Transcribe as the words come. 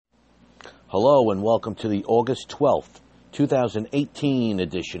Hello and welcome to the August 12th, 2018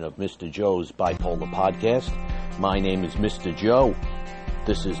 edition of Mr. Joe's Bipolar Podcast. My name is Mr. Joe.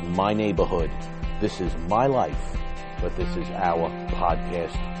 This is my neighborhood. This is my life. But this is our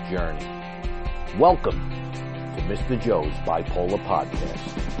podcast journey. Welcome to Mr. Joe's Bipolar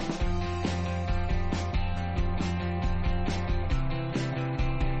Podcast.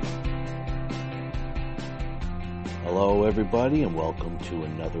 Hello everybody and welcome to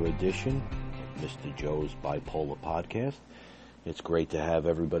another edition of Mr. Joe's Bipolar Podcast. It's great to have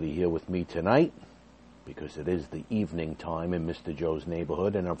everybody here with me tonight because it is the evening time in Mr. Joe's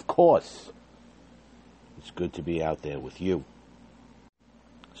neighborhood, and of course it's good to be out there with you.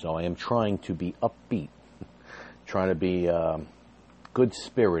 So I am trying to be upbeat, trying to be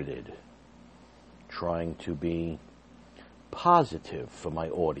good-spirited, trying to be positive for my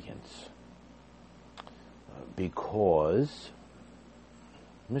audience. Because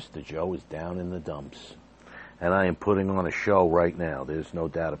Mr. Joe is down in the dumps. And I am putting on a show right now. There's no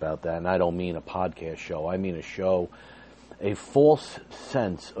doubt about that. And I don't mean a podcast show. I mean a show, a false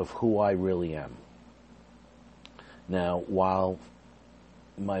sense of who I really am. Now, while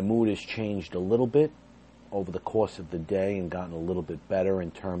my mood has changed a little bit over the course of the day and gotten a little bit better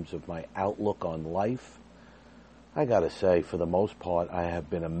in terms of my outlook on life, I gotta say, for the most part, I have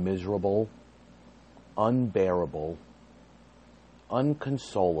been a miserable, unbearable,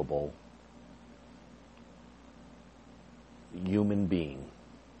 unconsolable human being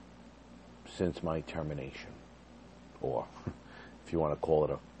since my termination, or if you want to call it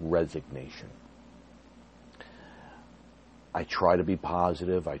a resignation. I try to be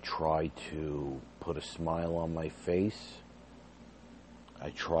positive. I try to put a smile on my face.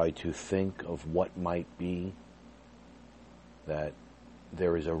 I try to think of what might be, that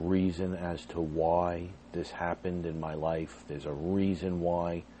there is a reason as to why this happened in my life. There's a reason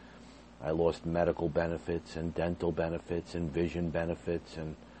why I lost medical benefits and dental benefits and vision benefits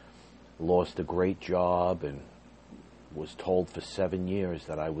and lost a great job and was told for 7 years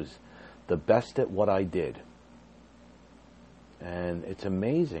that I was the best at what I did. And it's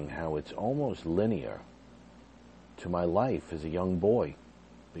amazing how it's almost linear to my life as a young boy,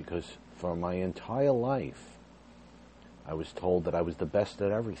 because for my entire life I was told that I was the best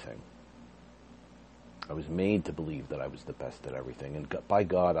at everything. I was made to believe that I was the best at everything. And by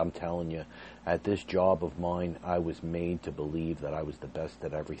God, I'm telling you, at this job of mine, I was made to believe that I was the best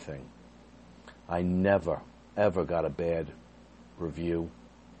at everything. I never, ever got a bad review,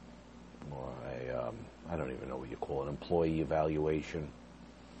 or I don't even know what you call it, employee evaluation.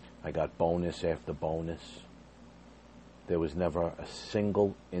 I got bonus after bonus. There was never a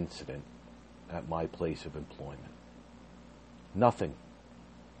single incident at my place of employment. Nothing.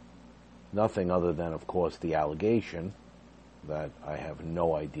 Nothing other than, of course, the allegation that I have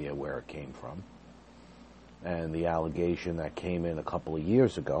no idea where it came from. And the allegation that came in a couple of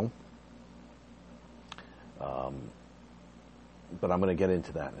years ago. But I'm going to get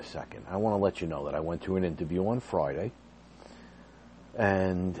into that in a second. I want to let you know that I went to an interview on Friday.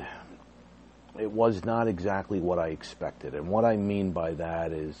 And it was not exactly what I expected. And what I mean by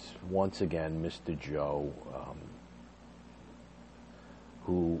that is, once again, Mr. Joe,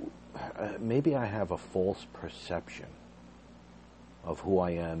 who maybe I have a false perception of who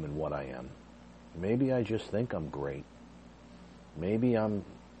I am and what I am. Maybe I just think I'm great. Maybe I'm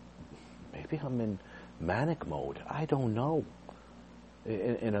in manic mode. I don't know.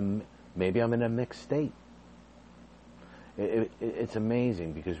 Maybe I'm in a mixed state. It's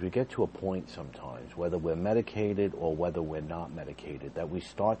amazing because we get to a point sometimes, whether we're medicated or whether we're not medicated, that we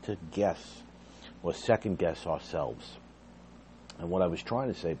start to guess or second guess ourselves. And what I was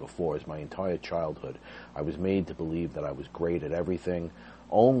trying to say before is my entire childhood, I was made to believe that I was great at everything,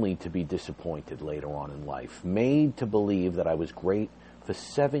 only to be disappointed later on in life. Made to believe that I was great for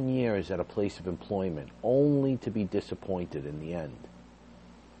 7 years at a place of employment, only to be disappointed in the end.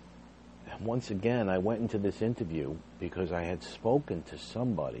 And once again, I went into this interview because I had spoken to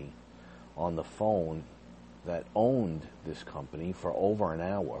somebody on the phone that owned this company for over an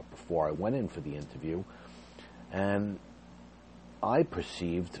hour before I went in for the interview, and I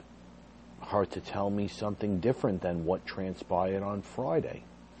perceived her to tell me something different than what transpired on Friday.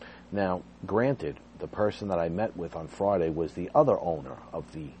 Now, granted, the person that I met with on Friday was the other owner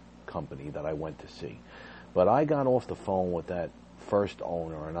of the company that I went to see. But I got off the phone with that first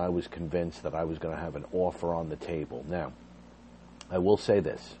owner, and I was convinced that I was going to have an offer on the table. Now, I will say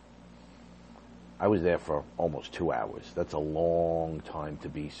this. I was there for almost 2 hours. That's a long time to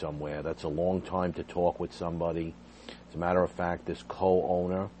be somewhere. That's a long time to talk with somebody. As a matter of fact, this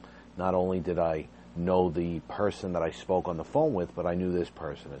co-owner, not only did I know the person that I spoke on the phone with, but I knew this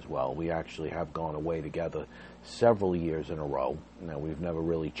person as well. We actually have gone away together several years in a row. Now, we've never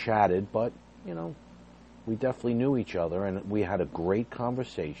really chatted, but, we definitely knew each other, and we had a great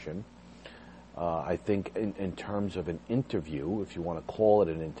conversation. I think in terms of an interview, if you want to call it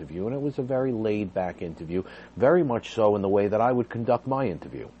an interview, and it was a very laid-back interview, very much so in the way that I would conduct my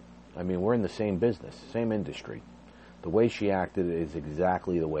interview. I mean, we're in the same business, same industry. The way she acted is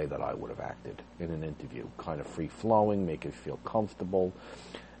exactly the way that I would have acted in an interview. Kind of free-flowing, make you feel comfortable.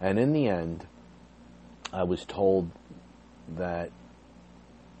 And in the end, I was told that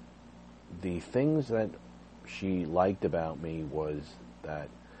the things that she liked about me was that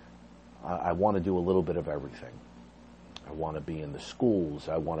I want to do a little bit of everything. I want to be in the schools.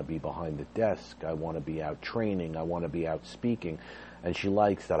 I want to be behind the desk. I want to be out training. I want to be out speaking. And she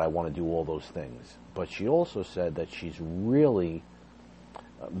likes that I want to do all those things. But she also said that she's really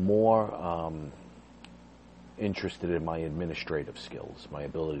more interested in my administrative skills, my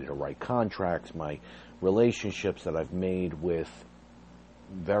ability to write contracts, my relationships that I've made with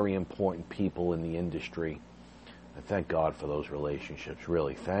very important people in the industry. And thank God for those relationships,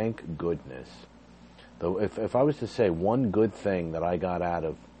 really. Thank goodness. Though if I was to say one good thing that I got out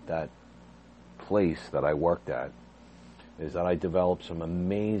of that place that I worked at, is that I developed some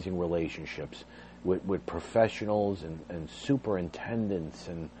amazing relationships with professionals and superintendents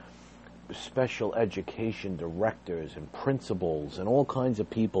and special education directors and principals and all kinds of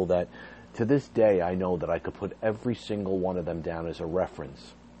people that to this day I know that I could put every single one of them down as a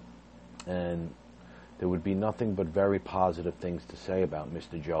reference. And there would be nothing but very positive things to say about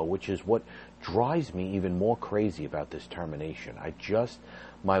Mr. Joe, which is what drives me even more crazy about this termination.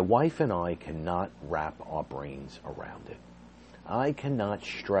 My wife and I cannot wrap our brains around it. I cannot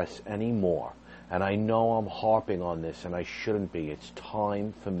stress any more. And I know I'm harping on this, and I shouldn't be. It's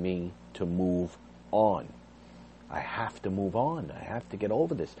time for me to move on. I have to move on. I have to get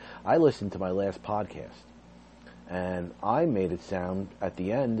over this. I listened to my last podcast, and I made it sound at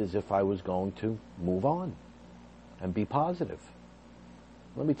the end as if I was going to move on and be positive.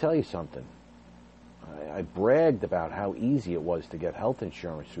 Let me tell you something. I bragged about how easy it was to get health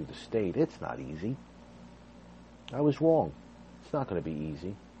insurance through the state. It's not easy. I was wrong. It's not going to be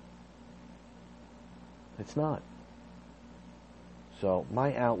easy. It's not. So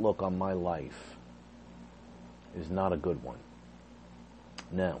my outlook on my life is not a good one.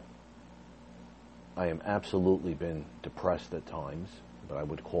 Now, I am absolutely been depressed at times, but I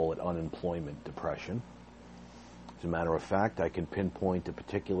would call it unemployment depression. As a matter of fact, I can pinpoint a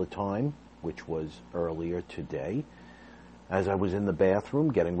particular time, which was earlier today, as I was in the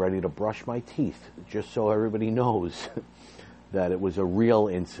bathroom getting ready to brush my teeth, just so everybody knows that it was a real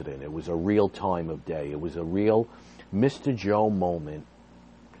incident. It was a real time of day. It was a real Mr. Joe moment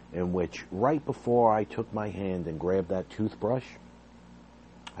in which right before I took my hand and grabbed that toothbrush,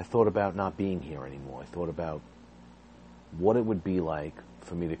 I thought about not being here anymore. I thought about what it would be like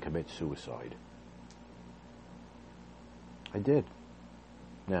for me to commit suicide. I did.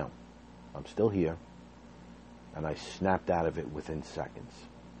 Now, I'm still here, and I snapped out of it within seconds.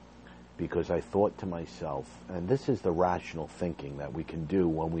 Because I thought to myself, and this is the rational thinking that we can do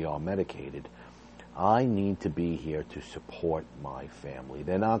when we are medicated, I need to be here to support my family.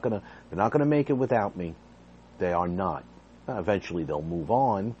 They're not gonna make it without me. They are not. Eventually they'll move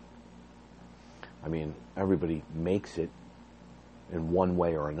on. I mean, everybody makes it in one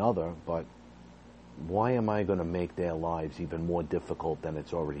way or another, but why am I going to make their lives even more difficult than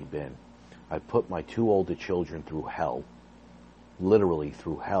it's already been? I've put my two older children through hell. Literally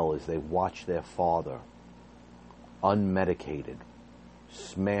through hell, as they watch their father, unmedicated,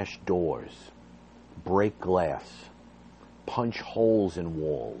 smash doors, break glass, punch holes in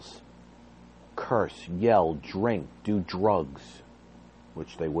walls, curse, yell, drink, do drugs,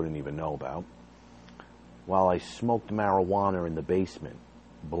 which they wouldn't even know about, while I smoked marijuana in the basement,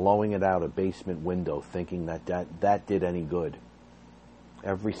 blowing it out a basement window, thinking that did any good,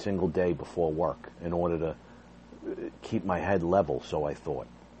 every single day before work in order to keep my head level, so I thought.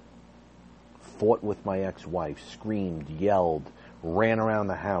 Fought with my ex-wife, screamed, yelled, ran around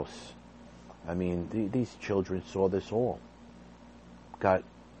the house. I mean, these children saw this all. Got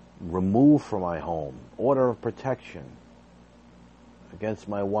removed from my home, order of protection against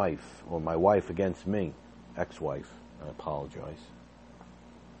my wife, or my wife against me, ex-wife, I apologize.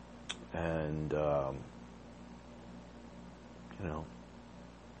 And,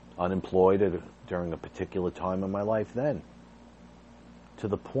 unemployed during a particular time in my life then, to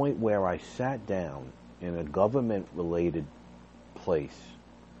the point where I sat down in a government-related place,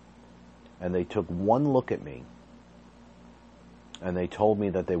 and they took one look at me, And they told me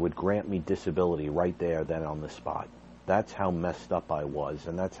that they would grant me disability right there, then on the spot. That's how messed up I was,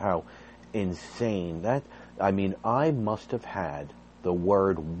 and that's how insane that. I mean, I must have had the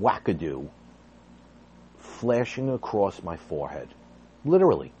word wackadoo flashing across my forehead,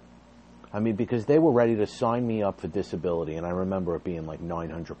 literally. I mean, because they were ready to sign me up for disability, and I remember it being like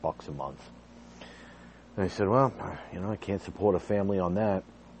 $900 a month. And I said, well, I can't support a family on that.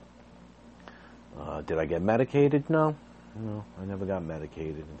 Did I get medicated? No, I never got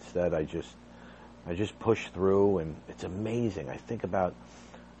medicated. Instead, I just pushed through, and it's amazing. I think about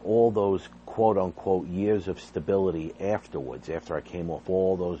all those quote-unquote years of stability afterwards, after I came off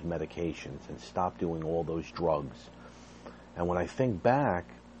all those medications and stopped doing all those drugs. And when I think back,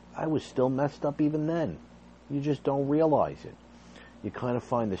 I was still messed up even then. You just don't realize it. You kind of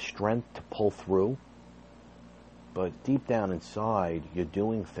find the strength to pull through, but deep down inside, you're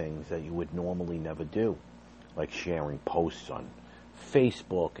doing things that you would normally never do, like sharing posts on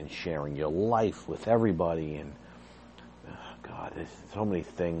Facebook and sharing your life with everybody. And God, there's so many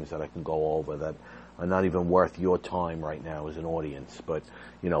things that I can go over that are not even worth your time right now as an audience. But,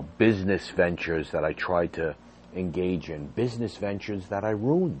 business ventures that I tried to engage in, business ventures that I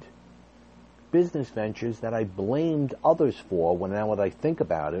ruined, business ventures that I blamed others for, when now when I think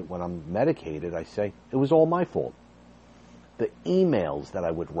about it, when I'm medicated, I say, it was all my fault. The emails that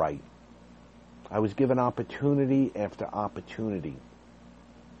I would write, I was given opportunity after opportunity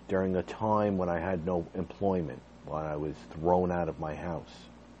during a time when I had no employment, when I was thrown out of my house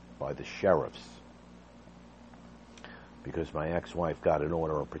by the sheriffs because my ex-wife got an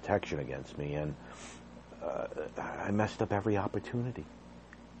order of protection against me, and I messed up every opportunity.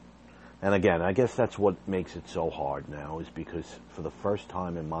 And again, I guess that's what makes it so hard now, is because for the first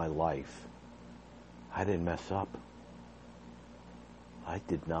time in my life, I didn't mess up. I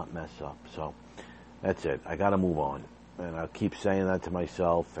did not mess up. So that's it. I got to move on. And I'll keep saying that to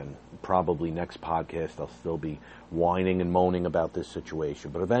myself, and probably next podcast I'll still be whining and moaning about this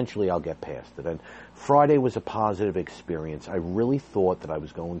situation. But eventually I'll get past it. And Friday was a positive experience. I really thought that I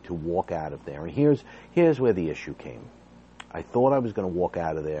was going to walk out of there. And here's where the issue came. I thought I was going to walk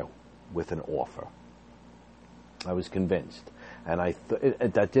out of there with an offer. I was convinced. And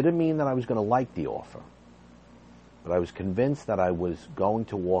that didn't mean that I was going to like the offer. But I was convinced that I was going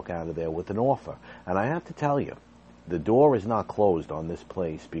to walk out of there with an offer. And I have to tell you, the door is not closed on this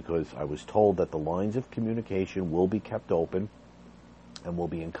place, because I was told that the lines of communication will be kept open and we'll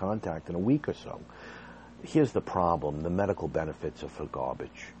be in contact in a week or so. Here's the problem. The medical benefits are for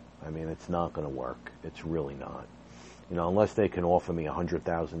garbage. I mean, it's not going to work. It's really not. Unless they can offer me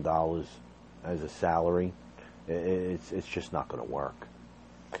 $100,000 as a salary, it's just not going to work.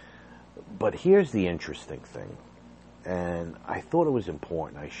 But here's the interesting thing, and I thought it was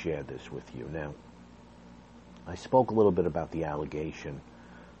important I shared this with you. Now, I spoke a little bit about the allegation,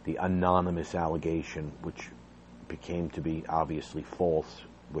 the anonymous allegation, which became to be obviously false,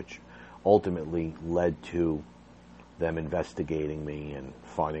 which ultimately led to them investigating me and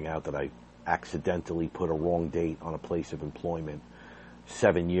finding out that I accidentally put a wrong date on a place of employment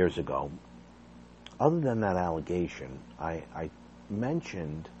 7 years ago. Other than that allegation, I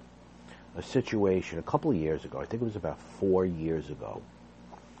mentioned a situation a couple of years ago, I think it was about 4 years ago,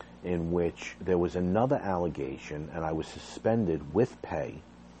 in which there was another allegation, and I was suspended with pay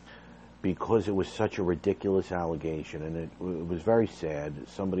because it was such a ridiculous allegation, and it was very sad.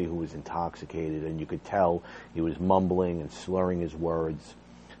 Somebody who was intoxicated, and you could tell he was mumbling and slurring his words,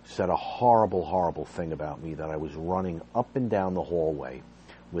 said a horrible, horrible thing about me, that I was running up and down the hallway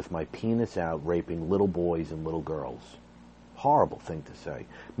with my penis out, raping little boys and little girls. Horrible thing to say.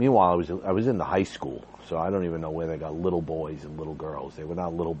 Meanwhile, I was in the high school, so I don't even know where they got little boys and little girls. They were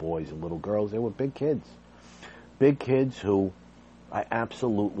not little boys and little girls. They were big kids. Big kids who I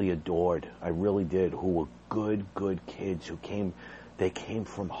absolutely adored. I really did. Who were good kids they came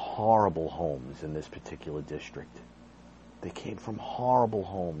from horrible homes in this particular district. They came from horrible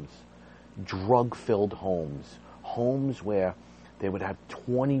homes, drug-filled homes where they would have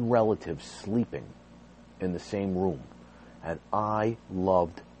 20 relatives sleeping in the same room. And I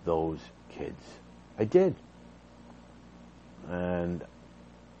loved those kids. I did. And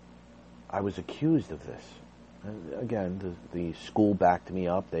I was accused of this. And again, the school backed me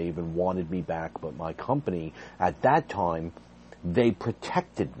up. They even wanted me back. But my company, at that time, they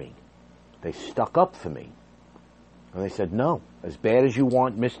protected me. They stuck up for me. And they said, no, as bad as you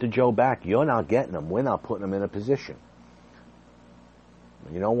want Mr. Joe back, you're not getting him. We're not putting him in a position.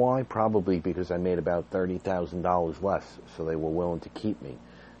 You know why? Probably because I made about $30,000 less, so they were willing to keep me,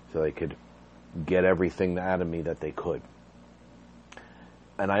 so they could get everything out of me that they could.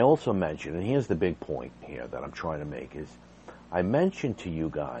 And I also mentioned, and here's the big point here that I'm trying to make, is I mentioned to you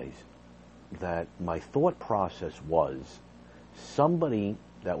guys that my thought process was somebody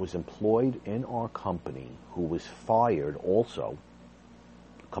that was employed in our company who was fired also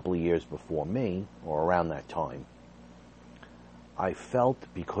a couple of years before me, or around that time. I felt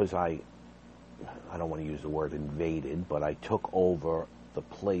because I don't want to use the word invaded, but I took over the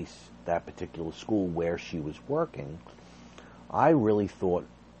place, that particular school where she was working. I really thought,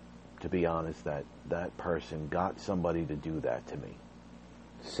 to be honest, that that person got somebody to do that to me,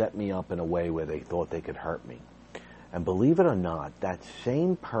 set me up in a way where they thought they could hurt me. And believe it or not, that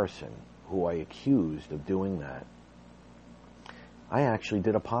same person who I accused of doing that, I actually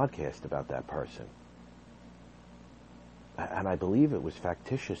did a podcast about that person. And I believe it was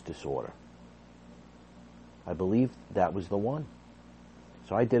factitious disorder. I believe that was the one.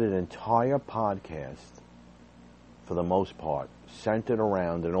 So I did an entire podcast, for the most part, centered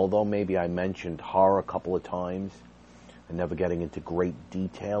around, and although maybe I mentioned her a couple of times, and never getting into great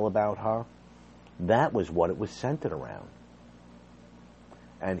detail about her, that was what it was centered around.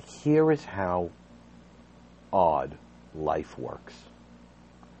 And here is how odd life works.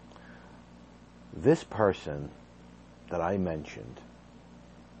 This person that I mentioned,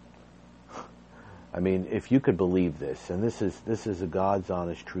 I mean, if you could believe this, and this is a God's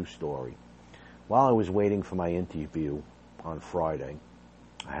honest true story. While I was waiting for my interview on Friday,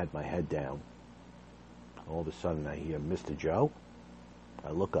 I had my head down. All of a sudden I hear, "Mr. Joe?"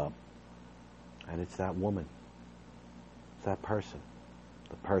 I look up, and it's that woman. It's that person.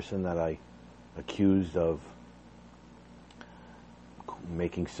 The person that I accused of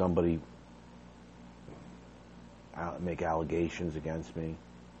making somebody make allegations against me.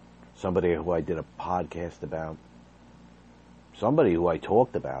 Somebody who I did a podcast about. Somebody who I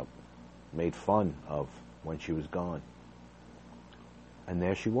talked about, made fun of when she was gone. And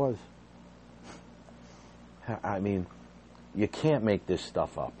there she was. I mean, you can't make this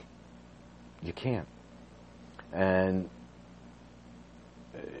stuff up. You can't. And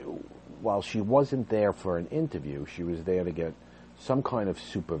while she wasn't there for an interview, she was there to get some kind of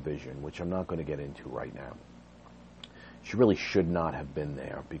supervision, which I'm not going to get into right now. She really should not have been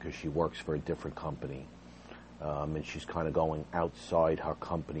there because she works for a different company. And she's kind of going outside her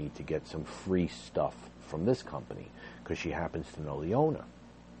company to get some free stuff from this company because she happens to know the owner.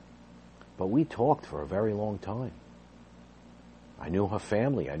 But we talked for a very long time. I knew her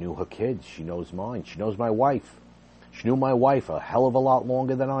family. I knew her kids. She knows mine. She knows my wife. She knew my wife a hell of a lot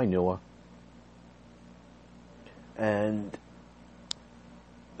longer than I knew her. And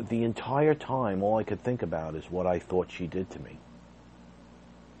the entire time, all I could think about is what I thought she did to me.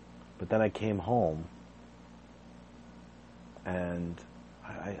 But then I came home, and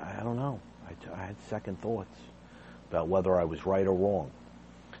I don't know. I had second thoughts about whether I was right or wrong.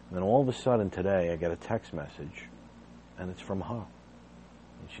 And then all of a sudden today, I get a text message, and it's from her.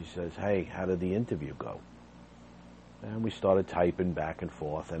 And she says, "Hey, how did the interview go?" And we started typing back and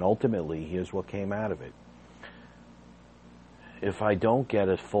forth, and ultimately, here's what came out of it. If I don't get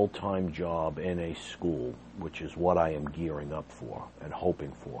a full-time job in a school, which is what I am gearing up for and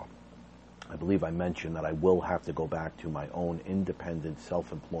hoping for, I believe I mentioned that I will have to go back to my own independent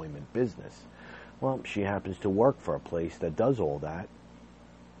self-employment business. Well, she happens to work for a place that does all that,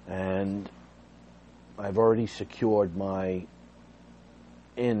 and I've already secured my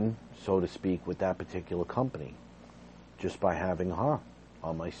in, so to speak, with that particular company just by having her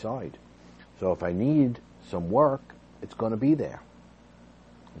on my side. So if I need some work, it's going to be there.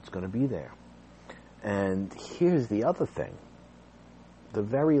 It's going to be there. And here's the other thing. The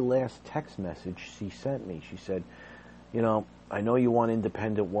very last text message she sent me, she said, "You know, I know you want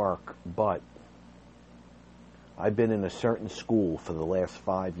independent work, but I've been in a certain school for the last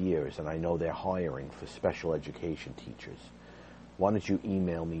 5 years, and I know they're hiring for special education teachers. Why don't you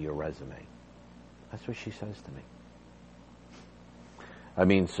email me your resume?" That's what she says to me. I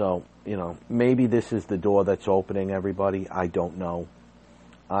mean, so, you know, maybe this is the door that's opening, everybody. I don't know.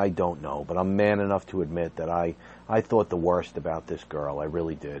 But I'm man enough to admit that I thought the worst about this girl. I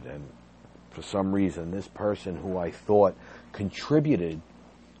really did. And for some reason, this person who I thought contributed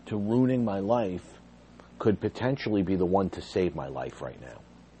to ruining my life could potentially be the one to save my life right now.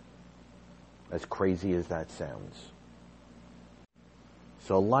 As crazy as that sounds.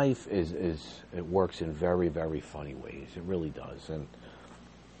 So life it works in very, very funny ways. It really does. And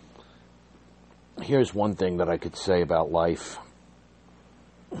here's one thing that I could say about life.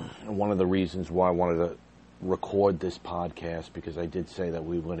 And one of the reasons why I wanted to record this podcast, because I did say that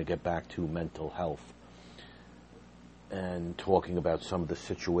we were going to get back to mental health and talking about some of the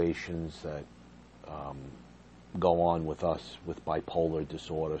situations that go on with us with bipolar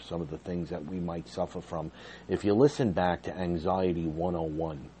disorder, some of the things that we might suffer from. If you listen back to Anxiety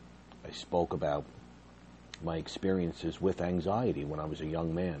 101, I spoke about my experiences with anxiety when I was a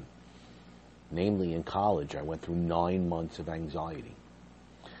young man. Namely, in college, I went through 9 months of anxiety.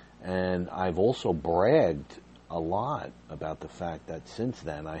 And I've also bragged a lot about the fact that since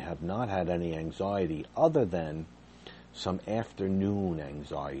then I have not had any anxiety other than some afternoon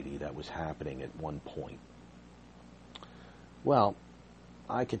anxiety that was happening at one point. Well,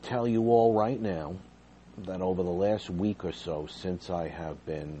 I could tell you all right now that over the last week or so, since I have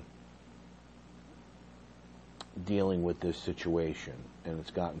been dealing with this situation, and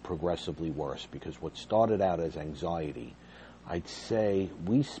it's gotten progressively worse, because what started out as anxiety, I'd say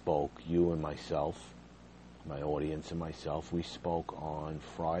we spoke, you and myself, my audience and myself, we spoke on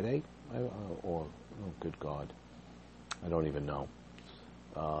Friday, or, oh good God, I don't even know,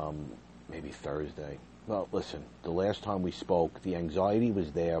 maybe Thursday. Well, listen, the last time we spoke, the anxiety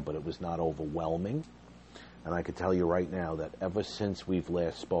was there, but it was not overwhelming. And I can tell you right now that ever since we've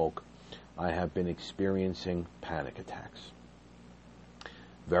last spoke, I have been experiencing panic attacks.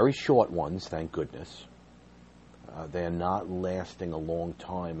 Very short ones, thank goodness. They're not lasting a long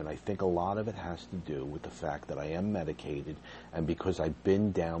time, and I think a lot of it has to do with the fact that I am medicated, and because I've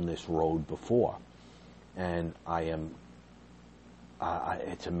been down this road before. And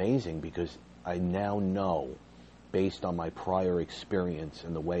it's amazing because I now know, based on my prior experience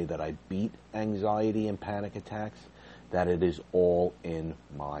and the way that I beat anxiety and panic attacks, that it is all in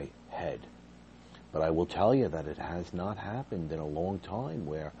my head. But I will tell you that it has not happened in a long time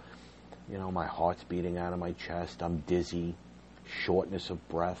where, you know, my heart's beating out of my chest, I'm dizzy, shortness of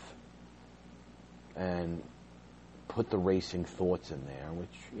breath, and put the racing thoughts in there, which,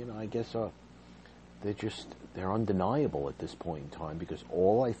 you know, I guess they're undeniable at this point in time, because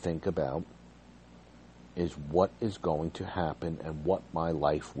all I think about is what is going to happen and what my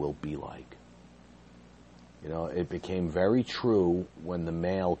life will be like. You know, it became very true when the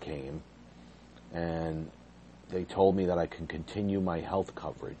mail came and they told me that I can continue my health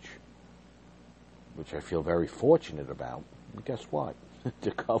coverage, which I feel very fortunate about. But guess what?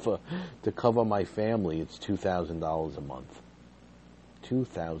 to cover my family, it's $2,000 a month.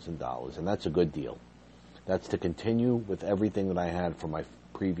 $2,000, and that's a good deal. That's to continue with everything that I had from my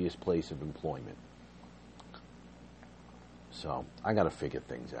previous place of employment. So I got to figure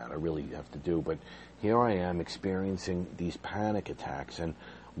things out. I really have to do. But here I am experiencing these panic attacks. And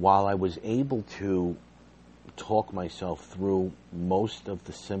while I was able to talk myself through most of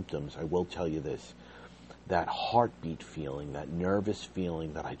the symptoms, I will tell you this. That heartbeat feeling, that nervous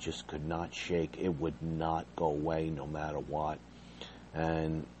feeling that I just could not shake, it would not go away no matter what.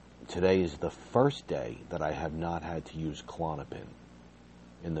 And today is the first day that I have not had to use Klonopin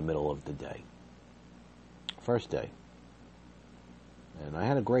in the middle of the day. First day. And I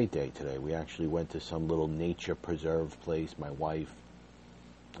had a great day today. We actually went to some little nature preserve place, my wife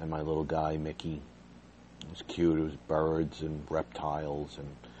and my little guy, Mickey. It was cute. It was birds and reptiles, and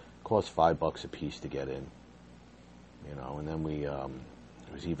it cost $5 a piece to get in. You know, and then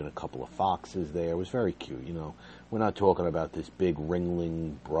there was even a couple of foxes there. It was very cute, you know. We're not talking about this big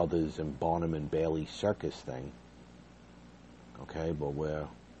Ringling Brothers and Barnum and Bailey circus thing. Okay, but we're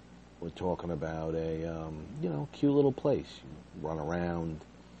talking about a, cute little place. You run around,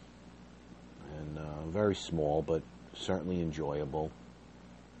 and very small, but certainly enjoyable.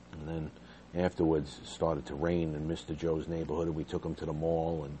 And then afterwards, it started to rain in Mr. Joe's neighborhood, and we took him to the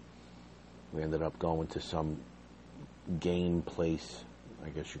mall, and we ended up going to some game place, I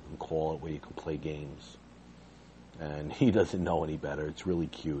guess you can call it, where you can play games. And he doesn't know any better. It's really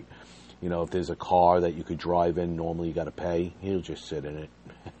cute. You know, if there's a car that you could drive in, normally you got to pay. He'll just sit in it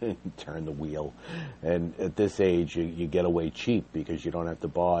and turn the wheel. And at this age, you get away cheap because you don't have to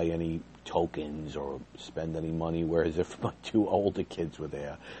buy any tokens or spend any money. Whereas if my two older kids were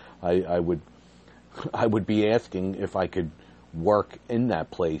there, I would be asking if I could work in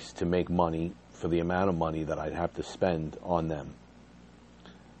that place to make money for the amount of money that I'd have to spend on them.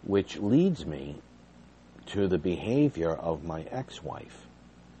 Which leads me to the behavior of my ex-wife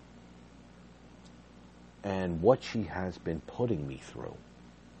and what she has been putting me through.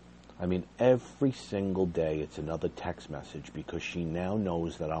 I mean, every single day it's another text message because she now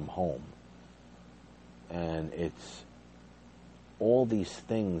knows that I'm home. And it's all these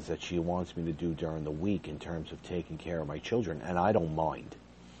things that she wants me to do during the week in terms of taking care of my children, and I don't mind.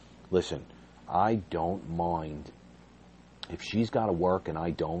 Listen, I don't mind. If she's got to work and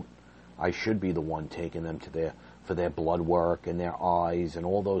I don't, I should be the one taking them for their blood work and their eyes and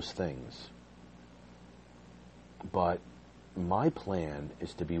all those things. But my plan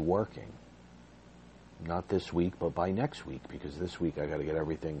is to be working. Not this week, but by next week, because this week I got to get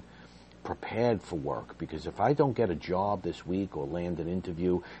everything prepared for work. Because if I don't get a job this week or land an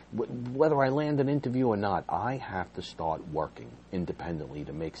interview, whether I land an interview or not, I have to start working independently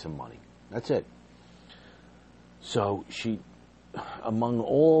to make some money. That's it. So she, among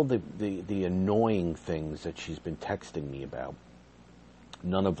all the annoying things that she's been texting me about,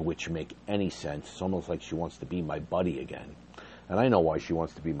 none of which make any sense. It's almost like she wants to be my buddy again. And I know why she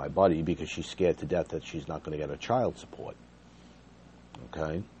wants to be my buddy, because she's scared to death that she's not going to get her child support.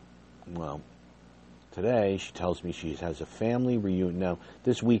 Okay? Well, today she tells me she has a family reunion. Now,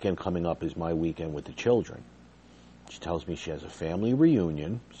 this weekend coming up is my weekend with the children. She tells me she has a family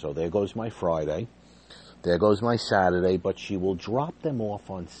reunion, so there goes my Friday. There goes my Saturday, but she will drop them off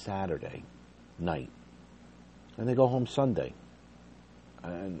on Saturday night. And they go home Sunday.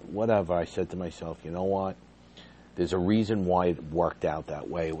 And whatever, I said to myself, you know what? There's a reason why it worked out that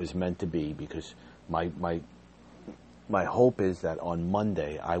way. It was meant to be, because my hope is that on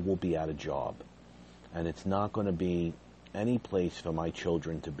Monday I will be at a job. And it's not going to be any place for my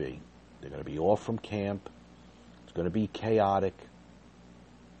children to be. They're going to be off from camp. It's going to be chaotic.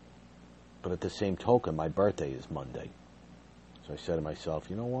 But at the same token, my birthday is Monday. So I said to myself,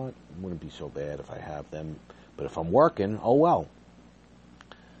 you know what? It wouldn't be so bad if I have them. But if I'm working, oh well.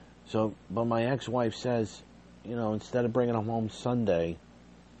 So, but my ex-wife says, you know, instead of bringing them home Sunday,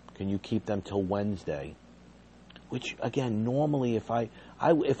 can you keep them till Wednesday? Which, again, normally if I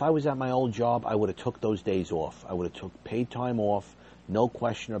was at my old job, I would have took those days off. I would have took paid time off, no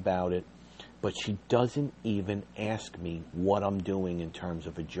question about it. But she doesn't even ask me what I'm doing in terms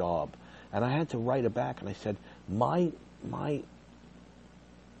of a job. And I had to write her back, and I said, my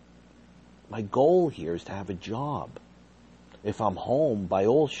goal here is to have a job. If I'm home, by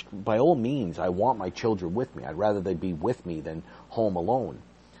all means, I want my children with me. I'd rather they be with me than home alone.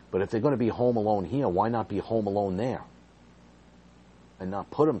 But if they're going to be home alone here, why not be home alone there? And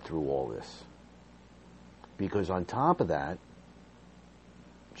not put them through all this. Because on top of that,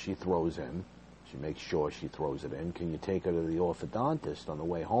 she throws in, she makes sure she throws it in, can you take her to the orthodontist on the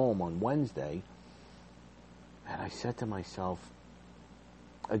way home on Wednesday? And I said to myself,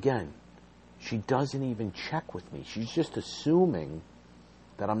 again, she doesn't even check with me. She's just assuming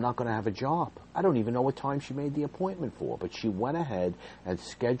that I'm not going to have a job. I don't even know what time she made the appointment for, but she went ahead and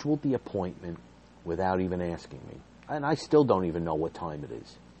scheduled the appointment without even asking me. And I still don't even know what time it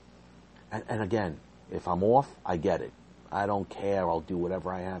is. And again, if I'm off, I get it. I don't care. I'll do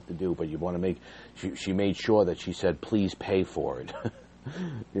whatever I have to do. But you want to make... She made sure that she said, please pay for it.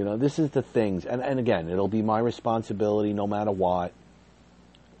 You know, this is the things. And again, it'll be my responsibility no matter what.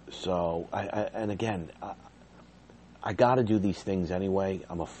 So, I got to do these things anyway.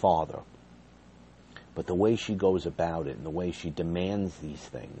 I'm a father. But the way she goes about it and the way she demands these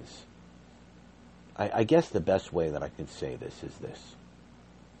things, I guess the best way that I can say this is this.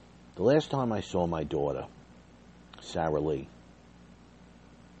 The last time I saw my daughter, Sarah Lee,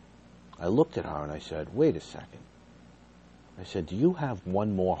 I looked at her and I said, wait a second. I said, do you have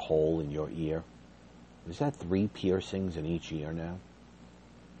one more hole in your ear? Is that 3 piercings in each ear now?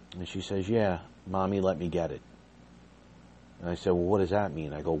 And she says, yeah, Mommy let me get it. And I said, well, what does that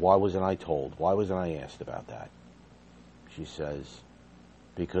mean? I go, why wasn't I told? Why wasn't I asked about that? She says,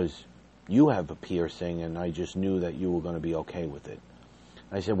 because you have a piercing and I just knew that you were going to be okay with it.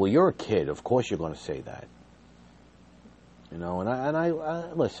 I said, well, you're a kid. Of course you're going to say that. You know, and I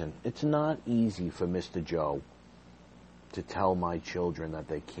listen, it's not easy for Mr. Joe to tell my children that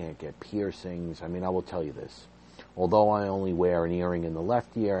they can't get piercings. I mean, I will tell you this. Although I only wear an earring in the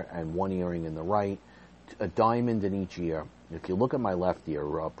left ear and 1 earring in the right, a diamond in each ear. If you look at my left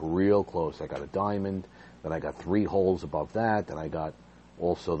ear up real close, I got a diamond, then I got 3 holes above that, then I got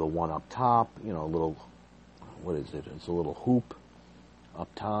also the one up top, you know, a little, what is it? It's a little hoop up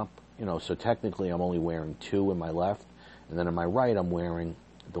top. You know, so technically I'm only wearing 2 in my left, and then in my right I'm wearing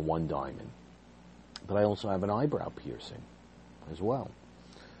the 1 diamond. But I also have an eyebrow piercing as well.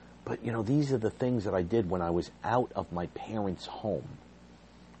 But, you know, these are the things that I did when I was out of my parents' home.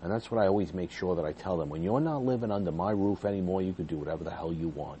 And that's what I always make sure that I tell them. When you're not living under my roof anymore, you can do whatever the hell you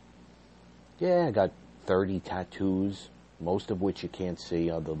want. Yeah, I got 30 tattoos, most of which you can't see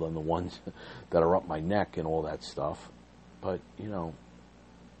other than the ones that are up my neck and all that stuff. But, you know,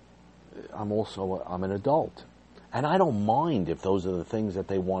 I'm an adult. And I don't mind if those are the things that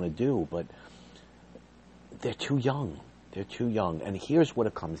they want to do, but they're too young. They're too young. And here's what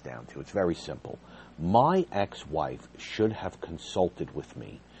it comes down to. It's very simple. My ex-wife should have consulted with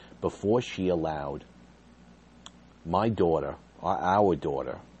me before she allowed my daughter, our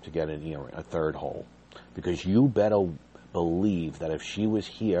daughter, to get an earring, a 3rd hole. Because you better believe that if she was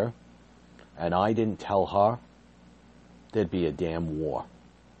here and I didn't tell her, there'd be a damn war.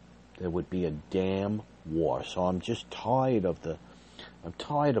 There would be a damn war. So I'm just tired of the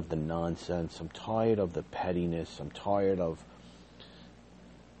nonsense. I'm tired of the pettiness. I'm tired of,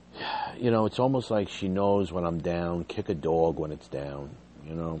 it's almost like she knows when I'm down, kick a dog when it's down,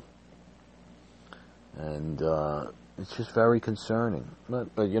 And it's just very concerning.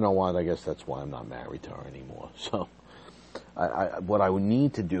 But you know what? I guess that's why I'm not married to her anymore. So what I would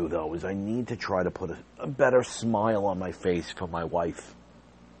need to do, though, is I need to try to put a better smile on my face for my wife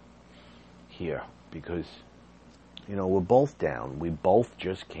here. Because, we're both down. We both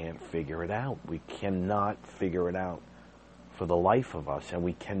just can't figure it out. We cannot figure it out for the life of us. And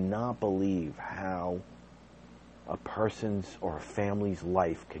we cannot believe how a person's or a family's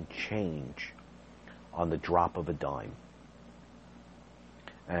life can change on the drop of a dime.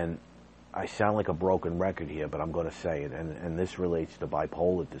 And I sound like a broken record here, but I'm going to say it, and this relates to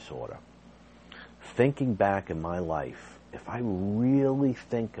bipolar disorder. Thinking back in my life, if I really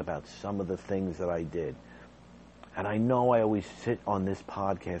think about some of the things that I did, and I know I always sit on this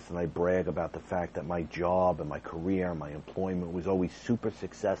podcast and I brag about the fact that my job and my career and my employment was always super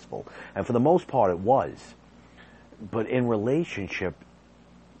successful, and for the most part it was. But in relationship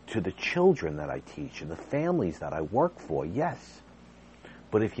to the children that I teach and the families that I work for, yes.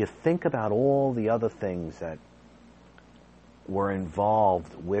 But if you think about all the other things that were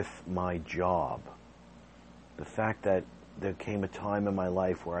involved with my job, the fact that there came a time in my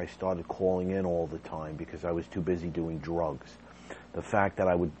life where I started calling in all the time because I was too busy doing drugs, the fact that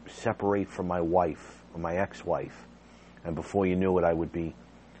I would separate from my wife, or my ex-wife, and before you knew it, I would be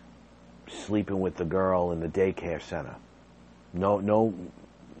sleeping with the girl in the daycare center.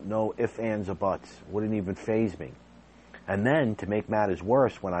 No ifs, ands, or buts. Wouldn't even faze me. And then, to make matters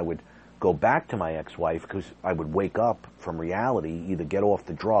worse, when I would go back to my ex-wife, because I would wake up from reality, either get off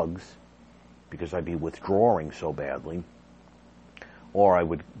the drugs, because I'd be withdrawing so badly, or I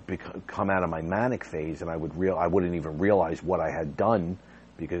would come out of my manic phase and I wouldn't even realize what I had done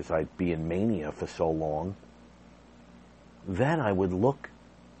because I'd be in mania for so long. Then I would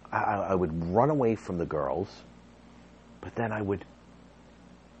I would run away from the girls, but then I would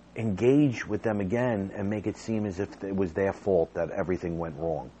engage with them again and make it seem as if it was their fault that everything went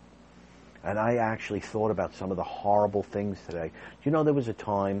wrong. And I actually thought about some of the horrible things today. There was a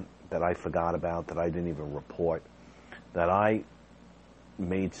time that I forgot about, that I didn't even report, that I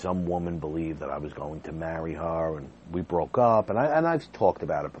made some woman believe that I was going to marry her, and we broke up, and I've talked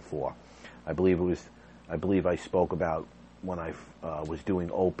about it before. I believe I spoke about when I was doing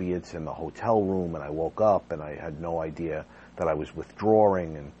opiates in the hotel room, and I woke up and I had no idea that I was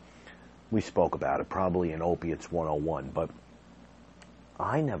withdrawing, and we spoke about it probably in Opiates 101, but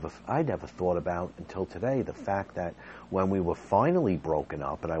I never thought about until today the fact that when we were finally broken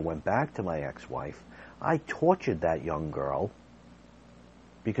up and I went back to my ex-wife, I tortured that young girl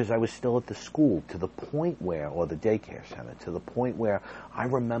because I was still at the school, to the point where, or the daycare center, to the point where I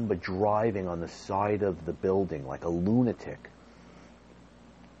remember driving on the side of the building like a lunatic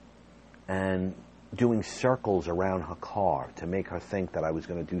and doing circles around her car to make her think that I was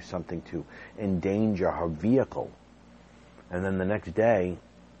going to do something to endanger her vehicle. And then the next day,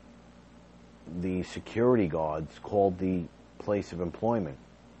 the security guards called the place of employment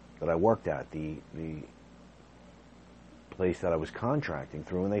that I worked at, the place that I was contracting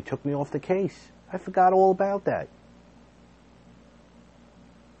through, and they took me off the case. I forgot all about that.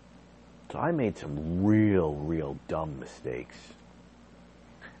 So I made some real dumb mistakes.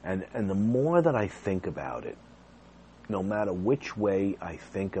 And the more that I think about it, no matter which way I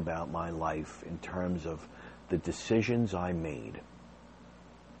think about my life in terms of the decisions I made,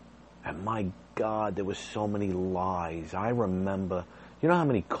 and my God, there were so many lies. I remember, how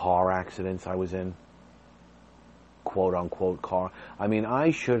many car accidents I was in? Quote unquote car. I mean, I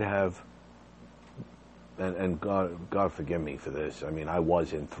should have, and God forgive me for this, I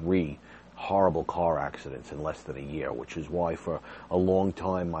was in 3 horrible car accidents in less than a year, which is why for a long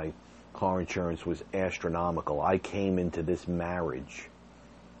time my car insurance was astronomical. I came into this marriage,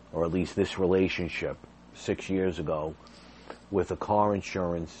 or at least this relationship, 6 years ago, with a car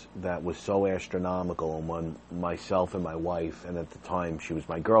insurance that was so astronomical, and when myself and my wife, and at the time she was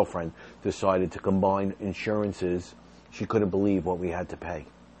my girlfriend, decided to combine insurances, she couldn't believe what we had to pay.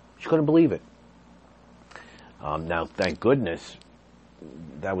 She couldn't believe it. Now, thank goodness,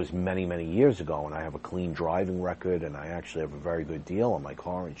 that was many years ago, and I have a clean driving record, and I actually have a very good deal on my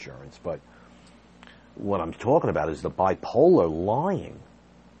car insurance. But what I'm talking about is the bipolar lying.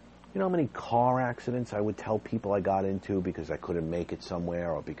 You know how many car accidents I would tell people I got into because I couldn't make it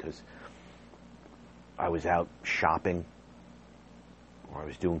somewhere, or because I was out shopping, or I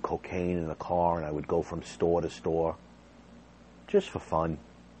was doing cocaine in the car, and I would go from store to store just for fun,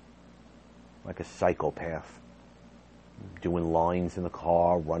 like a psychopath, doing lines in the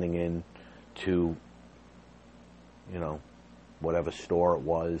car, running in to, whatever store it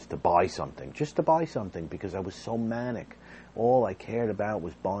was to buy something, just to buy something, because I was so manic. All I cared about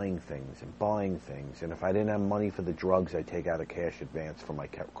was buying things. And if I didn't have money for the drugs, I'd take out a cash advance from my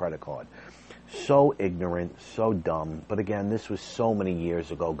credit card. So ignorant, so dumb. But again, this was so many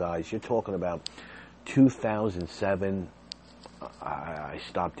years ago, guys. You're talking about 2007. I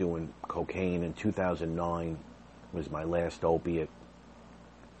stopped doing cocaine. In 2009 was my last opiate.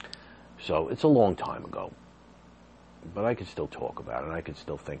 So it's a long time ago. But I can still talk about it, and I can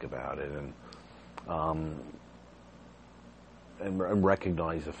still think about it, and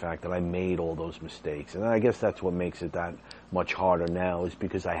recognize the fact that I made all those mistakes. And I guess that's what makes it that much harder now, is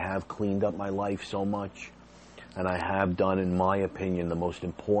because I have cleaned up my life so much, and I have done, in my opinion, the most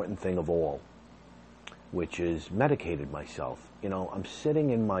important thing of all, which is medicated myself. I'm sitting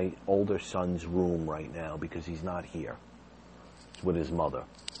in my older son's room right now because he's not here. It's with his mother.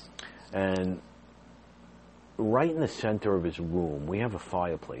 And right in the center of his room, we have a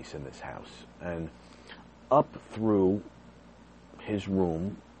fireplace in this house. And up through his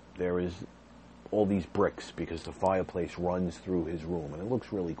room, there is all these bricks, because the fireplace runs through his room. And it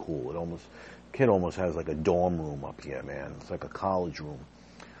looks really cool. Kid almost has like a dorm room up here, man. It's like a college room.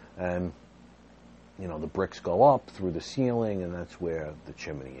 And the bricks go up through the ceiling, and that's where the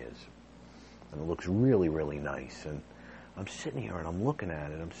chimney is. And it looks really, really nice. And I'm sitting here and I'm looking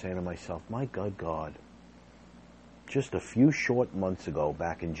at it. I'm saying to myself, my God, just a few short months ago,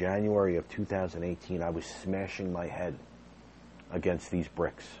 back in January of 2018, I was smashing my head against these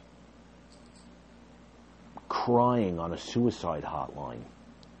bricks, crying on a suicide hotline,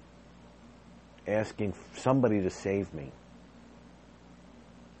 asking somebody to save me.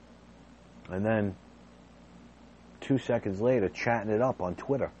 And then 2 seconds later, chatting it up on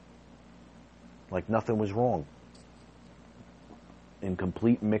Twitter like nothing was wrong, in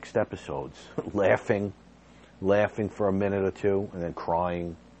complete mixed episodes, laughing for a minute or two, and then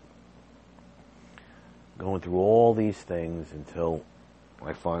crying, going through all these things until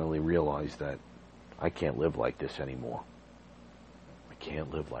I finally realized that I can't live like this anymore.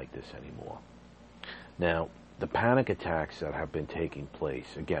 Now, the panic attacks that have been taking place,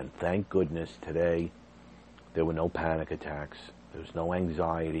 again, thank goodness today there were no panic attacks. There was no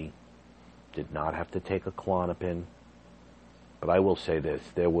anxiety. Did not have to take a Klonopin. But I will say this,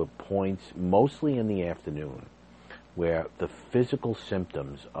 there were points, mostly in the afternoon, where the physical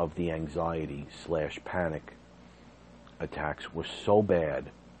symptoms of the anxiety/panic attacks were so bad,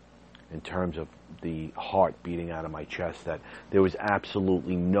 in terms of the heart beating out of my chest, that there was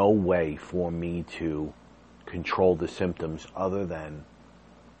absolutely no way for me to control the symptoms other than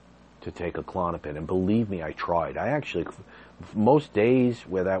to take a Klonopin. And believe me, I tried. I actually, most days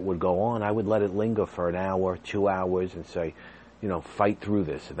where that would go on, I would let it linger for an hour, 2 hours, and say, fight through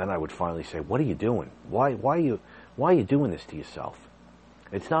this. And then I would finally say, what are you doing? Why are you doing this to yourself?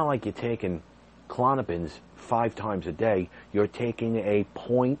 It's not like you're taking Klonopins 5 times a day. You're taking a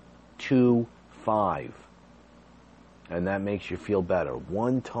 0.25. And that makes you feel better.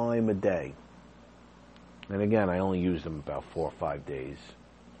 1 time a day. And again, I only used them about 4 or 5 days.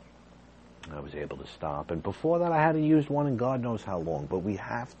 I was able to stop. And before that, I hadn't used one in God knows how long. But we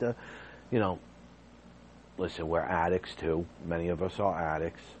have to, listen, we're addicts too. Many of us are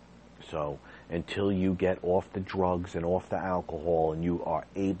addicts. So until you get off the drugs and off the alcohol, and you are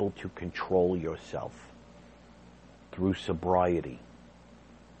able to control yourself through sobriety,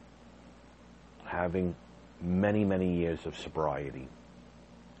 having many, many years of sobriety,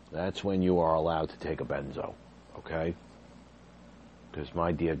 that's when you are allowed to take a benzo, okay? Because,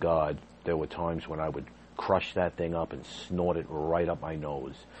 my dear God, there were times when I would crush that thing up and snort it right up my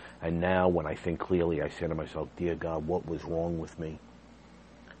nose. And now, when I think clearly, I say to myself, dear God, what was wrong with me?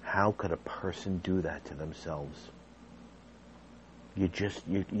 How could a person do that to themselves? You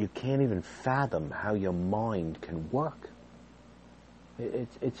can't even fathom how your mind can work.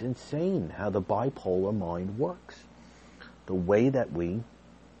 It's insane how the bipolar mind works. The way that we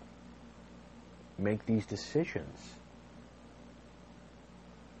make these decisions.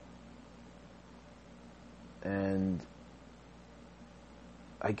 And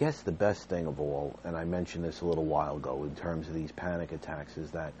I guess the best thing of all, and I mentioned this a little while ago in terms of these panic attacks,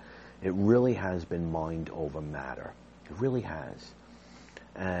 is that it really has been mind over matter. It really has.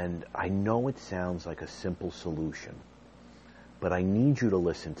 And I know it sounds like a simple solution, but I need you to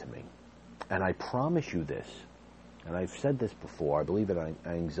listen to me. And I promise you this, and I've said this before, I believe it on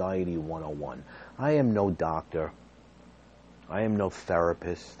Anxiety 101. I am no doctor. I am no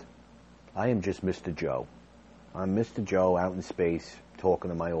therapist. I am just Mr. Joe. I'm Mr. Joe out in space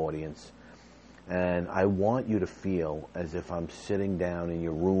talking to my audience. And I want you to feel as if I'm sitting down in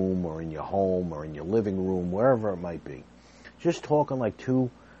your room or in your home or in your living room, wherever it might be. Just talking like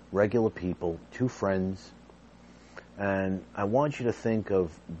two regular people, two friends. And I want you to think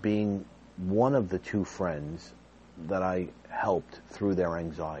of being one of the two friends that I helped through their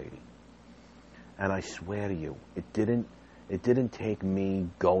anxiety. And I swear to you, it didn't take me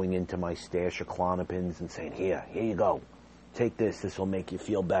going into my stash of Klonopins and saying, here you go. Take this will make you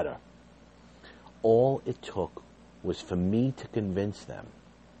feel better. All it took was for me to convince them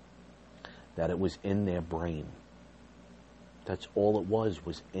that it was in their brain. That's all it was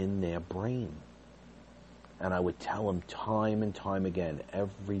in their brain. And I would tell them time and time again,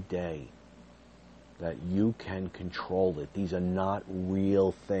 every day, that you can control it. These are not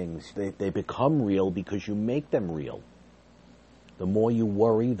real things. They become real because you make them real. The more you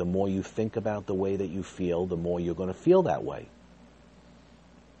worry, the more you think about the way that you feel, the more you're going to feel that way.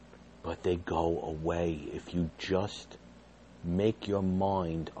 But they go away if you just make your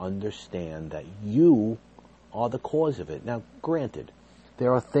mind understand that you are the cause of it. Now, granted,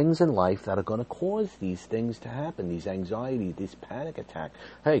 there are things in life that are going to cause these things to happen, these anxiety, this panic attack.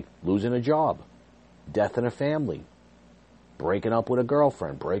 Hey, losing a job, death in a family, breaking up with a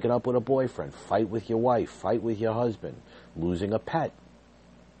girlfriend, breaking up with a boyfriend, fight with your wife, fight with your husband, losing a pet,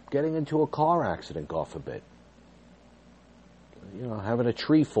 getting into a car accident, God forbid. Having a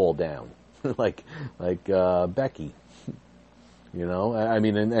tree fall down, like Becky. I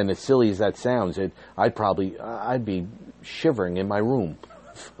mean, and as silly as that sounds, I'd be shivering in my room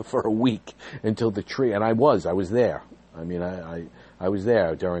for a week until the tree, and I was there. I mean, I was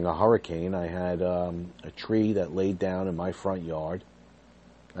there during a hurricane. I had a tree that laid down in my front yard,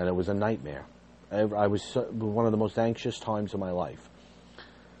 and it was a nightmare. I was one of the most anxious times of my life.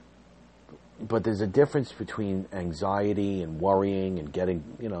 But there's a difference between anxiety and worrying and getting,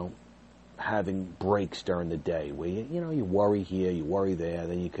 having breaks during the day where, you worry here, you worry there,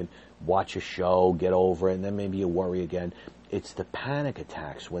 then you can watch a show, get over it, and then maybe you worry again. It's the panic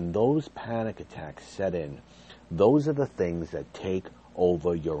attacks. When those panic attacks set in, those are the things that take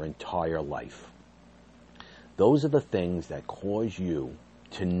over your entire life. Those are the things that cause you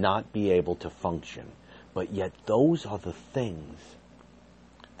to not be able to function. But yet those are the things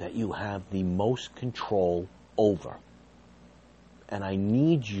that you have the most control over. And I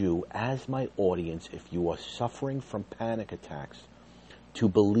need you, as my audience, if you are suffering from panic attacks, to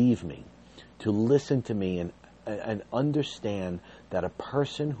believe me, to listen to me and understand that a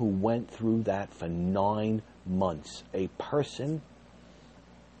person who went through that for 9 months, a person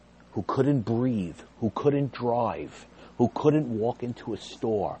who couldn't breathe, who couldn't drive, who couldn't walk into a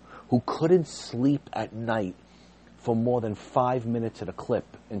store, who couldn't sleep at night for more than 5 minutes at a clip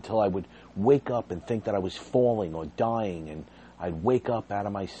until I would wake up and think that I was falling or dying, and I'd wake up out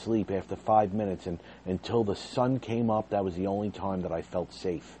of my sleep after 5 minutes, and until the sun came up, that was the only time that I felt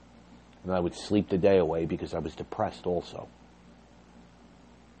safe. And I would sleep the day away because I was depressed also.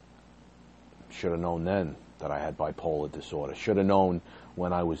 Should have known then that I had bipolar disorder. Should have known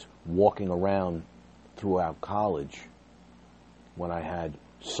when I was walking around throughout college, when I had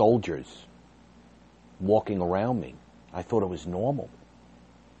soldiers walking around me. I thought it was normal.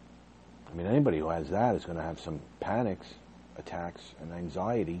 I mean, anybody who has that is going to have some panics, attacks, and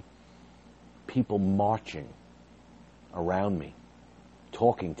anxiety. People marching around me,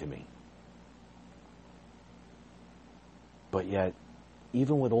 talking to me. But yet,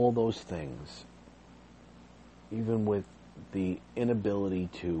 even with all those things, even with the inability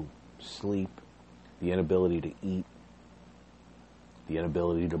to sleep, the inability to eat, the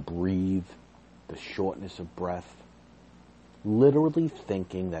inability to breathe, the shortness of breath, literally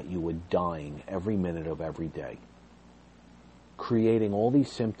thinking that you were dying every minute of every day, creating all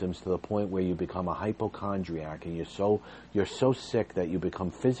these symptoms to the point where you become a hypochondriac and you're so sick that you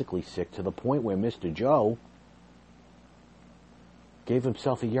become physically sick to the point where Mr. Joe gave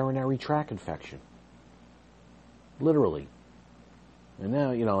himself a urinary tract infection. Literally. And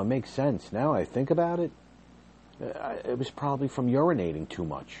now, it makes sense. Now I think about it, it was probably from urinating too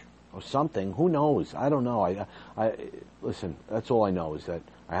much or something. Who knows? I don't know. I listen, that's all I know is that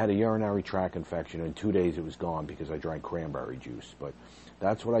I had a urinary tract infection, and in 2 days it was gone because I drank cranberry juice. But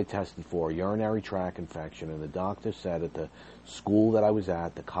that's what I tested for, a urinary tract infection. And the doctor said at the school that I was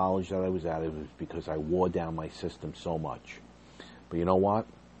at, the college that I was at, it was because I wore down my system so much. But you know what?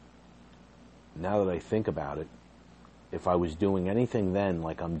 Now that I think about it, if I was doing anything then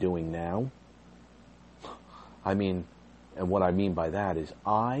like I'm doing now, I mean, and what I mean by that is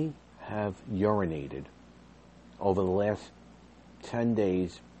I have urinated over the last 10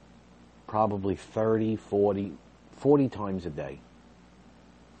 days, probably 30, 40 times a day,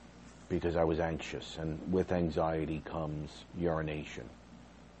 because I was anxious, and with anxiety comes urination.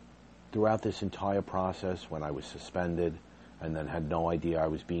 Throughout this entire process, when I was suspended and then had no idea I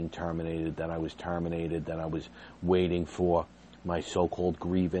was being terminated, then I was terminated, then I was waiting for my so-called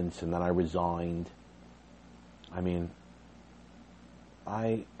grievance, and then I resigned. I mean,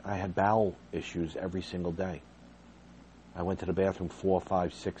 I had bowel issues every single day. I went to the bathroom 4,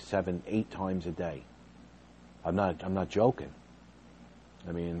 5, 6, 7, 8 times a day. I'm not joking.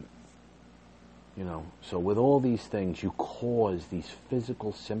 I mean, you know, so with all these things, you cause these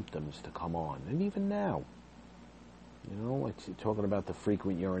physical symptoms to come on. And even now, you know, it's talking about the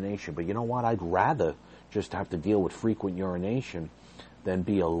frequent urination. But you know what? I'd rather just have to deal with frequent urination than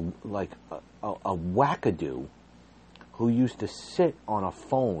be a wackadoo who used to sit on a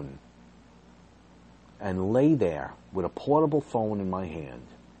phone and lay there with a portable phone in my hand,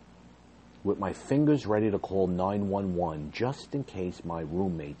 with my fingers ready to call 911 just in case my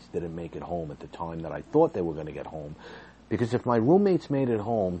roommates didn't make it home at the time that I thought they were going to get home. Because if my roommates made it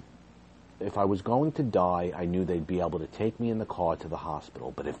home, if I was going to die, I knew they'd be able to take me in the car to the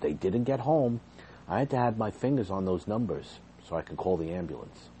hospital. But if they didn't get home, I had to have my fingers on those numbers so I could call the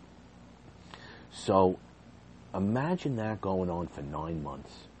ambulance. So imagine that going on for 9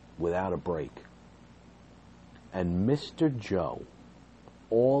 months without a break. And Mr. Joe,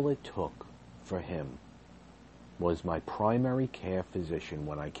 all it took for him was my primary care physician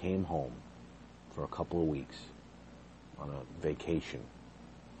when I came home for a couple of weeks on a vacation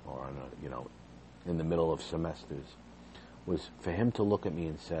or on a, you know, in the middle of semesters, was for him to look at me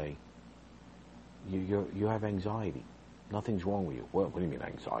and say, you have anxiety. Nothing's wrong with you. What do you mean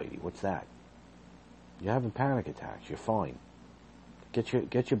anxiety? What's that? You're having panic attacks. You're fine. Get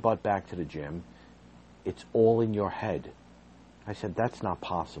your butt back to the gym. It's all in your head. I said, that's not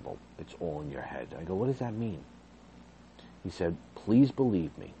possible. It's all in your head. I go, what does that mean? He said, please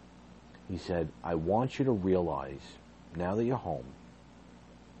believe me. He said, I want you to realize, now that you're home,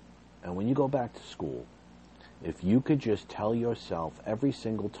 and when you go back to school, if you could just tell yourself every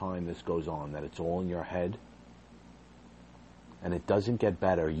single time this goes on that it's all in your head, and it doesn't get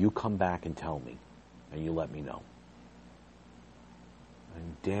better, you come back and tell me, and you let me know.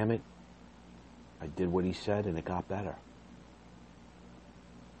 And damn it, I did what he said, and it got better.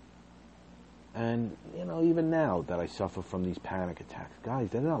 And, you know, even now that I suffer from these panic attacks,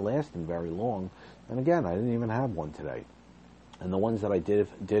 guys, they're not lasting very long. And again, I didn't even have one today. And the ones that I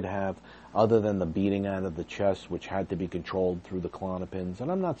did have, other than the beating out of the chest, which had to be controlled through the Klonopins,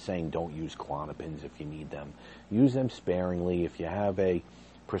 and I'm not saying don't use Klonopins if you need them. Use them sparingly. If you have a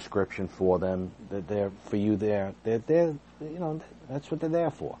prescription for them, they're for you. They're you know, that's what they're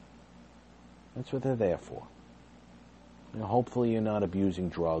there for. That's what they're there for. You know, hopefully you're not abusing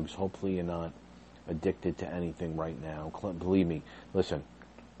drugs. Hopefully you're not addicted to anything right now. Believe me, listen,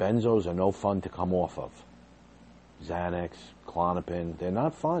 benzos are no fun to come off of. Xanax, Klonopin, they're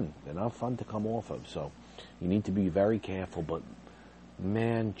not fun. They're not fun to come off of. So you need to be very careful. But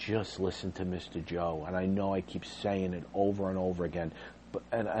man, just listen to Mr. Joe. And I know I keep saying it over and over again. But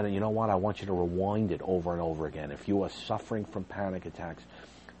and you know what? I want you to rewind it over and over again. If you are suffering from panic attacks,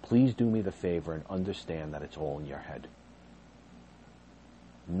 please do me the favor and understand that it's all in your head.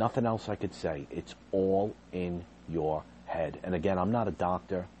 Nothing else I could say. It's all in your head. And again, I'm not a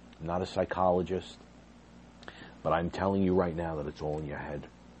doctor. I'm not a psychologist. But I'm telling you right now that it's all in your head.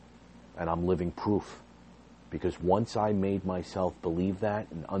 And I'm living proof. Because once I made myself believe that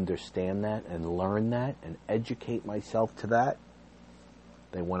and understand that and learn that and educate myself to that,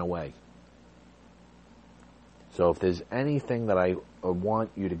 they went away. So if there's anything that I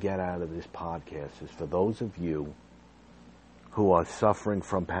want you to get out of this podcast is for those of you who are suffering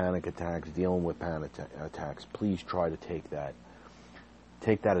from panic attacks, dealing with panic attacks, please try to take that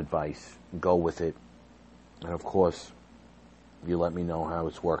advice, go with it. And of course, you let me know how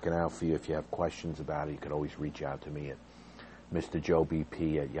it's working out for you. If you have questions about it, you can always reach out to me at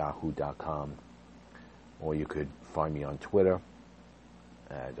mrjoebp@yahoo.com, or you could find me on Twitter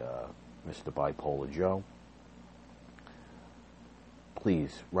at Mr. Bipolar Joe.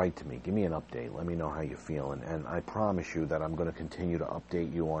 Please write to me. Give me an update. Let me know how you're feeling. And I promise you that I'm going to continue to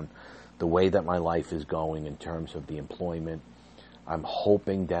update you on the way that my life is going in terms of the employment. I'm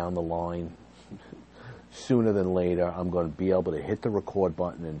hoping down the line, sooner than later, I'm going to be able to hit the record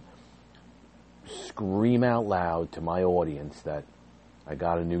button and scream out loud to my audience that I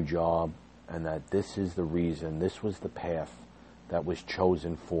got a new job and that this is the reason, this was the path that was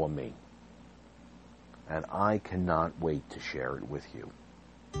chosen for me. And I cannot wait to share it with you.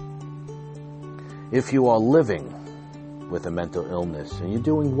 If you are living with a mental illness and you're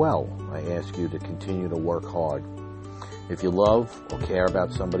doing well, I ask you to continue to work hard. If you love or care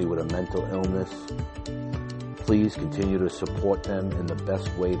about somebody with a mental illness, please continue to support them in the best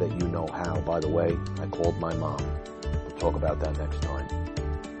way that you know how. By the way, I called my mom. We'll talk about that next time.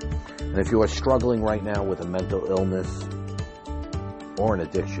 And if you are struggling right now with a mental illness or an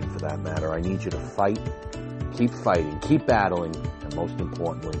addiction for that matter, I need you to fight, keep fighting, keep battling, and most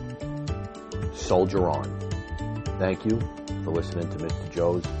importantly, soldier on. Thank you for listening to Mr.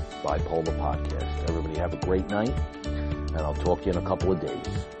 Joe's Bipolar Podcast. Everybody have a great night, and I'll talk to you in a couple of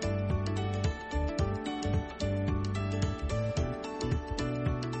days.